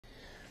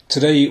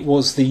Today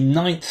was the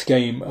 9th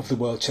game of the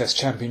World Chess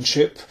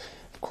Championship.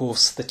 Of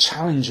course, the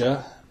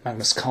challenger,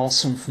 Magnus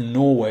Carlsen from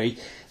Norway,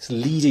 is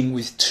leading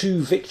with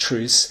 2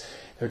 victories.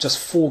 There are just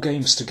 4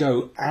 games to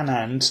go.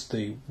 Anand,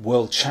 the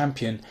world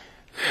champion,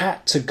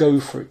 had to go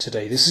for it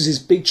today. This is his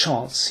big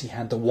chance. He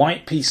had the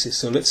white pieces,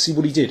 so let's see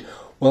what he did.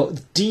 Well,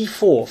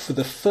 d4 for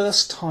the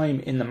first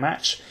time in the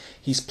match.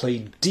 He's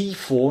played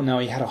d4. Now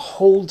he had a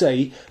whole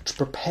day to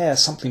prepare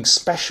something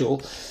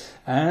special,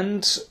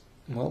 and,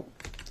 well,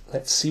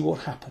 let's see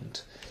what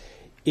happened.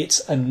 It's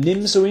a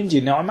Nimzo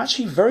Indian. Now, I'm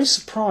actually very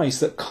surprised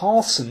that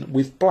Carlsen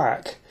with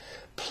black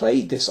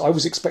played this. I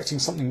was expecting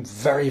something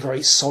very,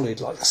 very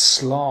solid, like a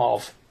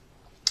Slav.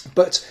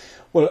 But,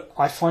 well,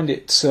 I find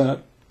it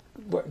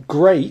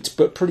great,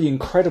 but pretty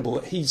incredible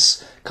that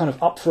he's kind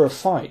of up for a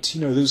fight. You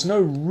know, there's no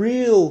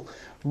real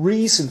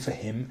reason for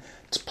him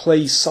to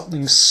play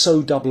something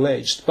so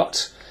double-edged.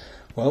 But,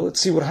 well,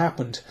 let's see what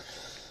happened.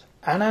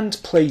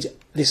 Anand played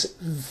this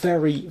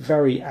very,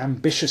 very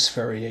ambitious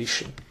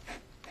variation.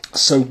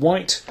 So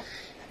white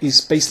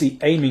is basically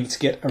aiming to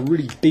get a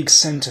really big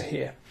centre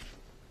here.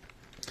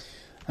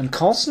 And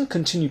Carlsen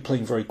continued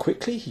playing very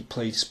quickly. He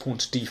played his pawn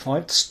to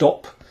d5 to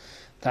stop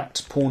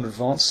that pawn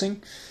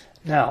advancing.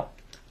 Now,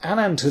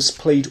 Anand has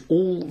played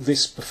all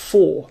this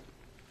before.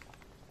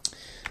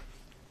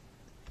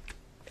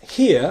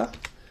 Here,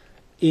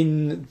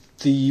 in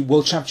the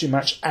World Championship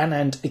match,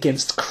 Anand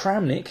against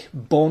Kramnik,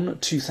 Bonn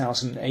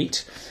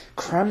 2008,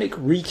 Kramnik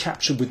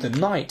recaptured with the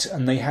knight,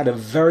 and they had a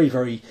very,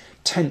 very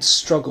tense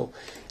struggle.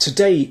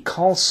 Today,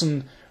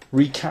 Carlsen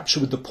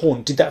recaptured with the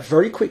pawn, did that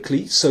very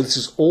quickly, so this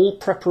is all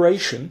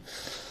preparation.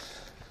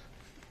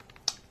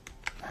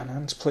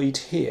 Anand played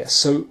here.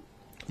 So,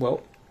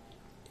 well,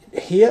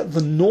 here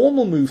the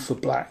normal move for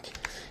black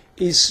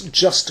is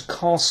just to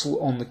castle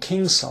on the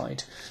king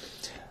side.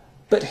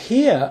 But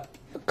here,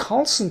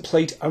 Carlsen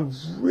played a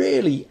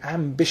really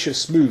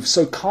ambitious move.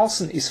 So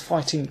Carlsen is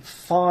fighting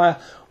fire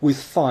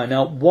with fire.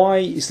 Now, why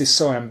is this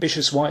so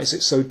ambitious? Why is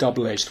it so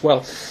double-edged?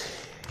 Well,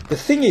 the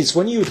thing is,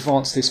 when you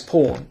advance this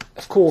pawn,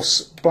 of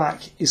course,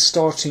 black is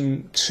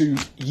starting to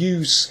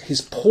use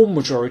his pawn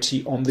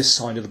majority on this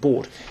side of the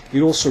board.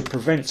 It also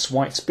prevents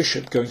white's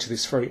bishop going to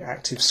this very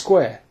active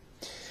square.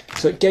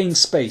 So it gains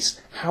space.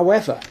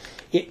 However,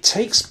 it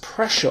takes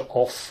pressure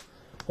off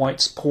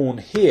white's pawn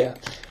here,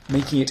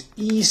 making it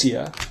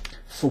easier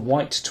for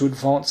white to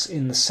advance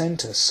in the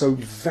centre. So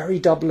very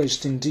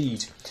double-edged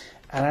indeed.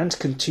 Anand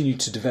continued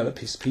to develop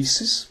his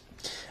pieces.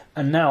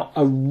 And now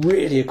a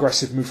really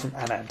aggressive move from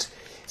Anand.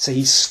 So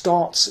he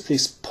starts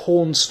this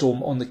pawn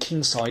storm on the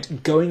king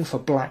side, going for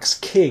black's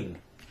king.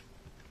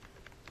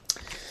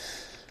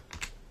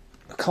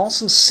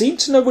 Carlsen seemed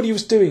to know what he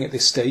was doing at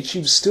this stage. He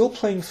was still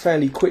playing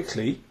fairly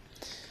quickly.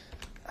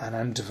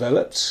 Anand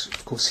developed.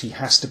 Of course, he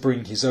has to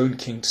bring his own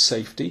king to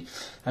safety.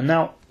 And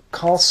now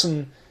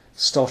Carlsen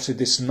started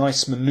this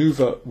nice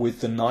manoeuvre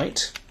with the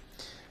knight.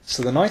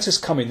 So the knight has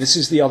come in. This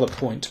is the other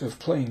point of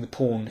playing the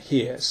pawn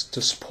here,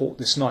 to support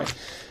this knight.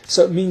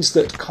 So it means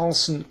that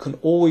Carlsen can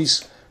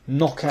always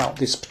knock out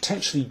this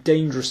potentially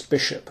dangerous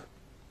bishop.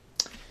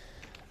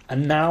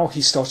 And now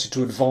he started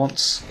to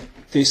advance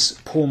this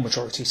pawn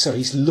majority. So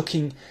he's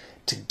looking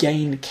to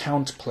gain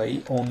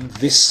counterplay on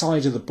this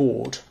side of the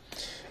board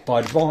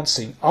by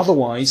advancing.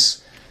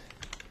 Otherwise,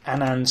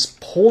 Anand's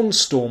pawn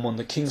storm on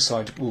the king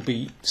side will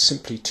be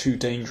simply too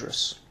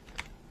dangerous.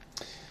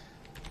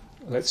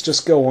 Let's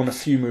just go on a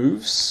few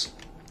moves.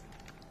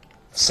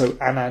 So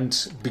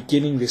Anand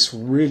beginning this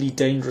really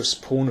dangerous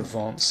pawn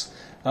advance.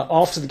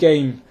 After the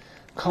game,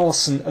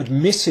 Carlsen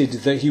admitted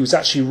that he was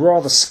actually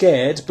rather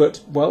scared,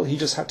 but, well, he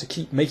just had to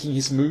keep making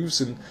his moves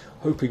and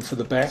hoping for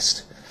the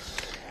best.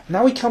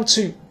 Now we come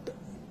to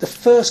the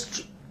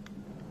first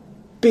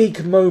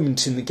big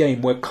moment in the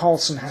game where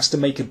Carlsen has to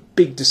make a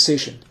big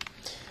decision.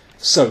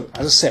 So,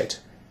 as I said,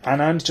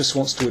 Anand just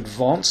wants to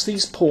advance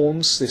these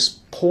pawns, this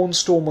pawn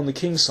storm on the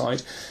king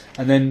side,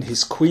 and then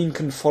his queen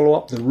can follow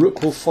up, the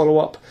rook will follow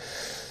up,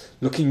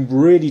 looking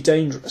really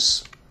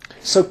dangerous.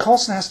 So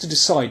Carlsen has to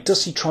decide,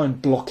 does he try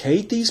and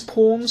blockade these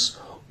pawns,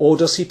 or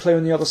does he play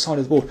on the other side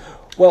of the board?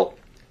 Well,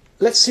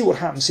 let's see what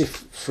happens if,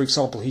 for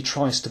example, he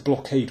tries to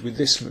blockade with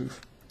this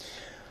move.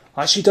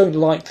 I actually don't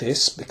like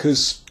this,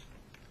 because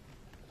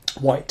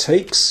white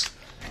takes,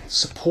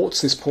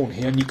 supports this pawn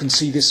here, and you can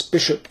see this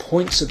bishop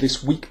points at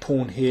this weak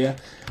pawn here.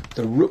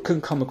 The rook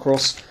can come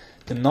across,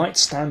 the knight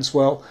stands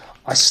well.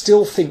 I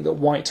still think that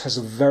white has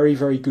a very,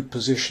 very good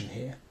position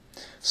here.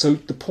 So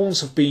the pawns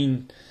have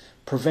been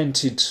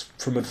prevented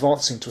from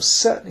advancing to a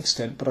certain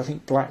extent, but I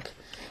think black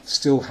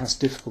still has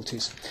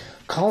difficulties.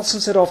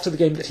 Carlsen said after the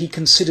game that he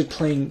considered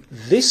playing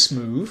this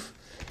move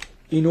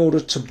in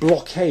order to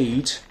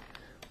blockade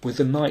with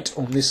the knight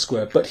on this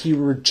square, but he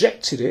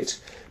rejected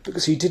it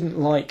because he didn't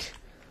like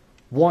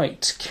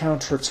white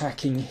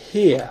counter-attacking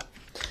here.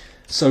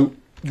 So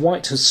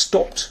white has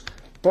stopped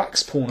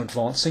black's pawn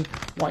advancing,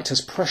 white has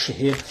pressure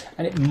here,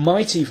 and it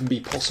might even be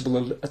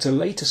possible at a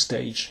later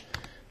stage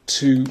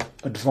to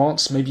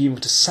advance, maybe even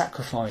to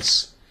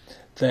sacrifice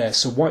there.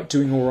 So white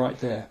doing all right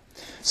there.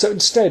 So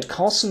instead,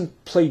 Carlsen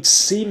played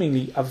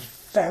seemingly a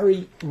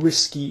very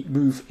risky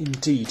move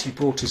indeed. He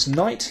brought his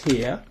knight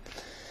here.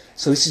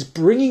 So this is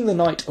bringing the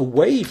knight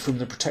away from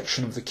the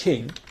protection of the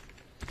king.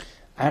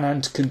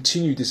 Anand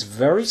continued this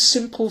very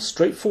simple,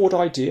 straightforward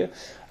idea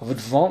of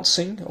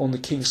advancing on the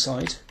king's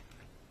side.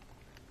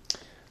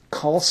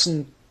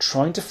 Carlsen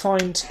trying to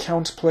find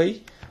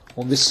counterplay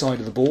on this side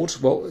of the board.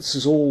 Well, this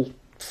is all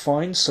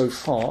fine so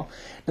far.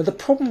 Now the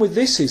problem with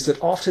this is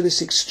that after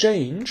this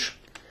exchange,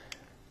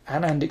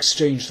 Anand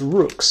exchanged the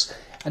rooks,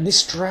 and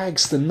this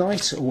drags the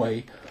knight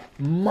away,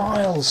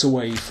 miles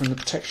away from the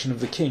protection of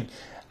the king.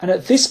 And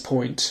at this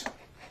point,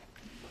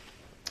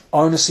 I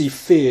honestly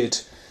feared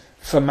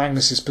for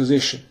Magnus's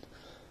position,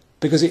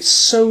 because it's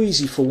so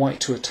easy for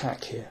white to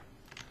attack here.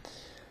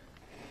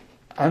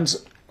 And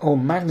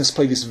Magnus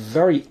played this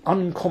very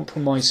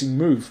uncompromising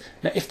move.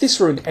 Now, if this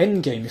were an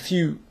endgame, if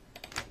you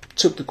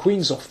took the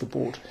queens off the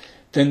board,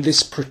 then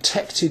this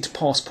protected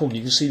pass pawn,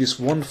 you can see this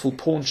wonderful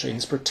pawn chain,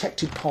 this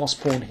protected pass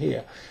pawn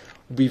here,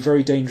 would be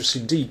very dangerous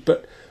indeed.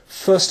 But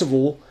first of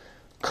all,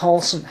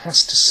 Carlsen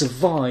has to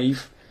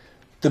survive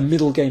the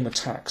middle game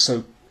attack.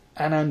 So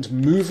Anand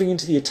moving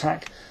into the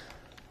attack,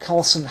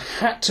 Carlsen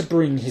had to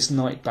bring his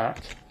knight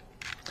back,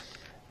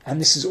 and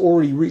this is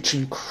already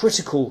reaching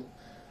critical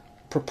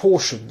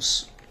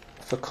proportions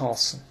for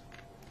Carlsen.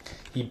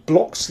 He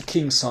blocks the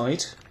king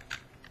side.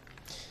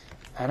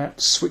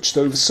 Anand switched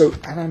over, so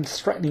Anand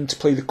threatening to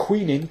play the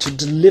queen in to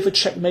deliver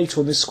checkmate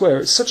on this square.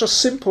 It's such a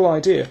simple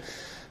idea.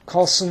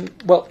 Carlsen,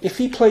 well, if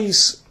he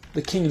plays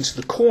the king into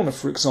the corner,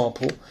 for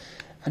example,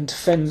 and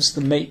defends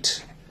the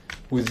mate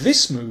with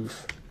this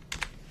move,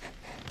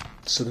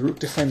 so the rook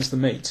defends the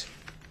mate,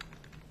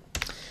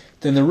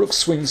 then the rook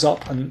swings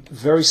up, and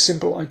very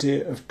simple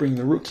idea of bringing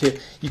the rook here.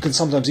 You can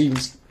sometimes even,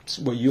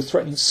 well, you're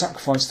threatening to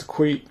sacrifice the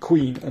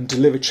queen and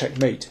deliver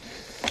checkmate.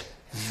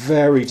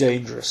 Very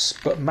dangerous.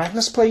 But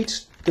Magnus played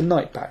the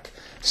knight back,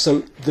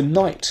 so the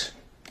knight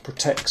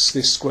protects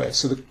this square.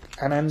 So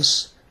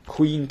Anand's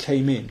queen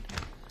came in.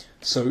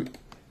 So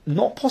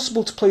not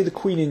possible to play the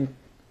queen in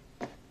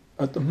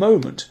at the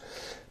moment,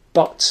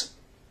 but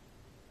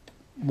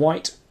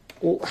white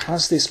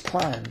has this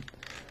plan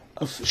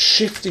of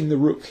shifting the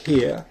rook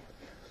here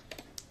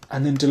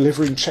and then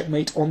delivering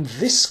checkmate on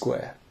this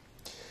square.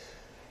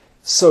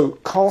 So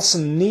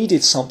Carlsen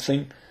needed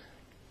something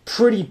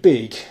pretty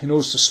big in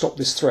order to stop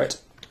this threat.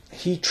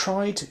 He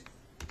tried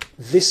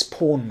this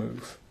pawn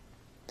move.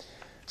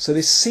 So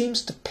this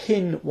seems to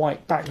pin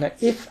white back. Now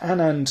if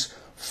Anand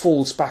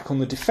falls back on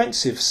the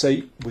defensive,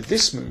 say with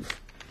this move,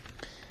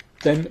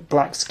 then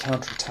black's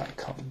counterattack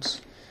comes.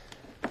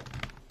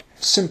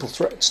 Simple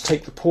threat to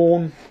take the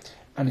pawn,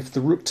 and if the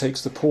rook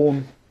takes the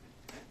pawn,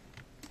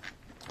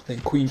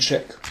 then queen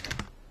check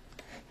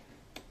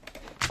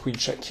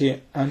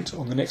here, and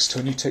on the next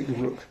turn you take the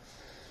rook.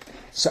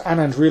 So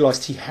Anand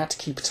realised he had to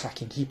keep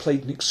attacking. He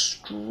played an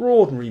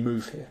extraordinary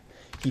move here.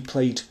 He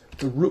played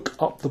the rook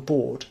up the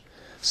board.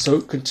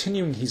 So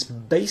continuing his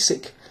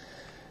basic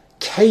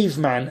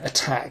caveman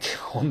attack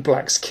on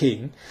black's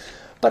king,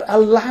 but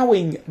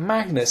allowing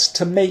Magnus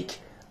to make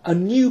a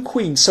new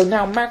queen. So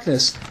now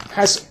Magnus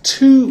has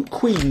two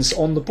queens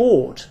on the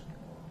board.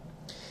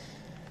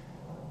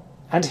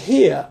 And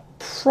here,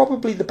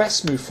 probably the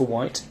best move for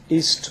white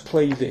is to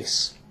play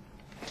this.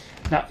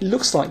 Now, it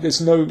looks like there's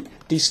no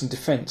decent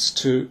defence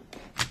to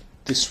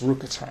this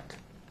rook attack.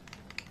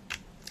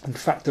 In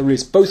fact, there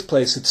is. Both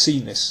players had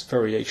seen this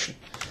variation.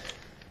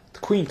 The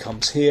queen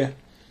comes here,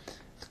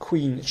 the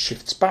queen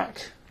shifts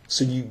back,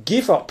 so you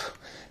give up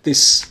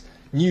this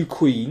new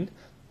queen,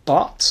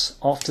 but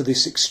after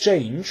this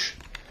exchange,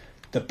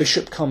 the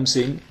bishop comes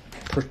in,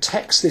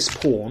 protects this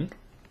pawn.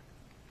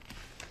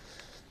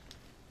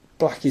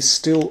 Black is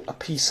still a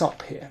piece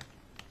up here.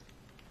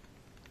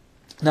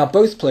 Now,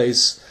 both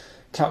players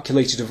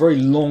calculated a very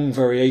long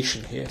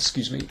variation here.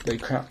 They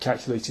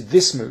calculated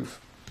this move,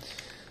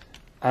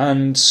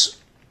 and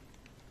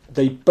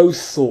they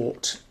both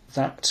thought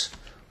that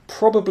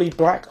probably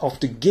black,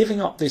 after giving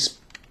up this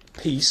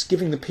piece,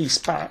 giving the piece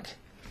back,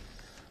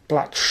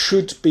 black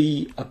should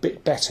be a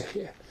bit better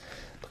here,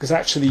 because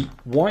actually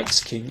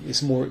white's king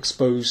is more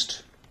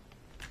exposed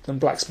than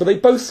black's. But they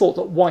both thought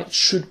that white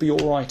should be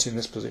alright in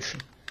this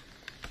position.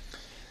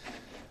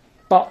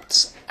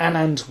 But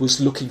Anand was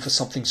looking for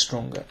something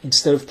stronger.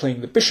 Instead of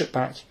playing the bishop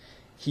back,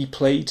 he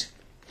played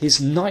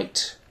his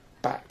knight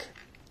back.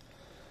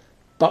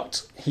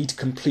 But he'd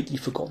completely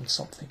forgotten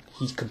something.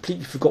 He'd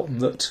completely forgotten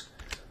that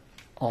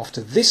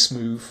after this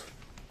move,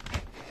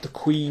 the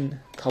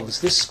queen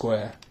covers this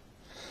square,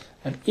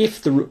 and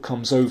if the rook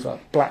comes over,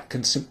 black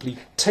can simply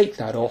take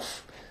that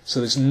off, so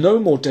there's no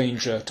more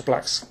danger to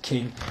black's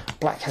king.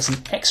 Black has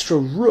an extra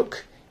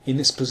rook in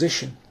this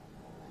position.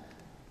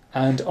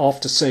 And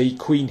after, say,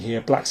 queen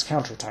here, black's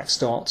counterattack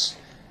starts,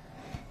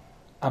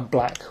 and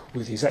black,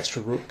 with his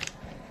extra rook,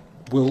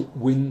 will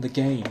win the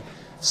game.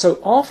 So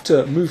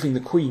after moving the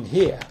queen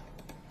here,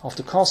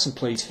 after Carlsen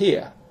played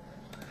here,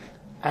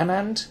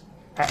 Anand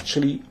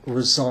actually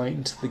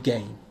resigned the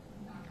game.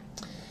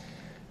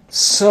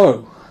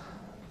 So,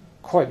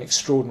 quite an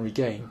extraordinary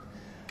game.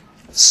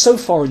 So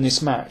far in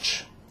this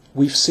match,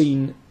 we've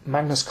seen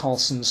Magnus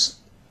Carlsen's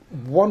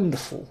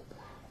wonderful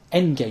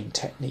endgame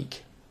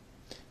technique.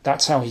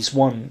 That's how he's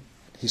won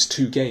his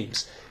 2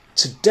 games.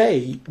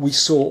 Today we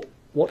saw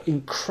what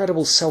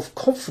incredible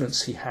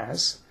self-confidence he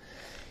has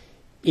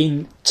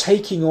in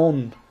taking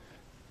on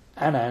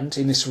Anand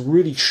in this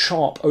really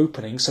sharp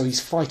opening. So he's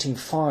fighting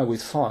fire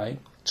with fire.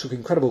 Took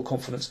incredible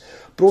confidence.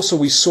 But also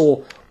we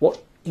saw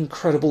what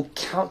incredible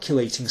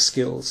calculating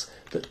skills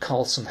that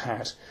Carlsen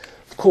had.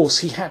 Of course,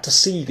 he had to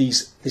see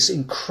this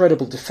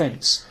incredible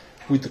defence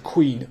with the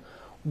queen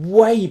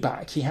way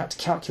back. He had to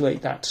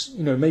calculate that,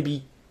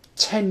 maybe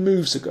 10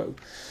 moves ago.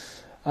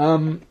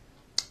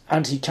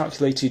 And he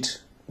calculated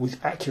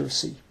with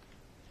accuracy.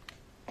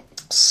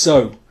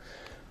 So,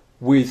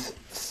 with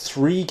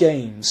 3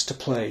 games to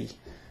play,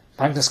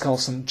 Magnus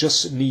Carlsen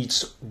just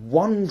needs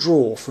 1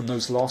 draw from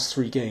those last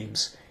 3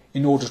 games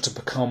in order to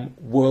become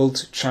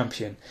world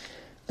champion.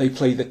 They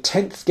play the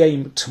 10th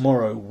game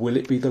tomorrow. Will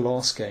it be the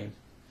last game?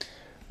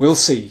 We'll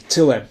see.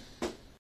 Till then.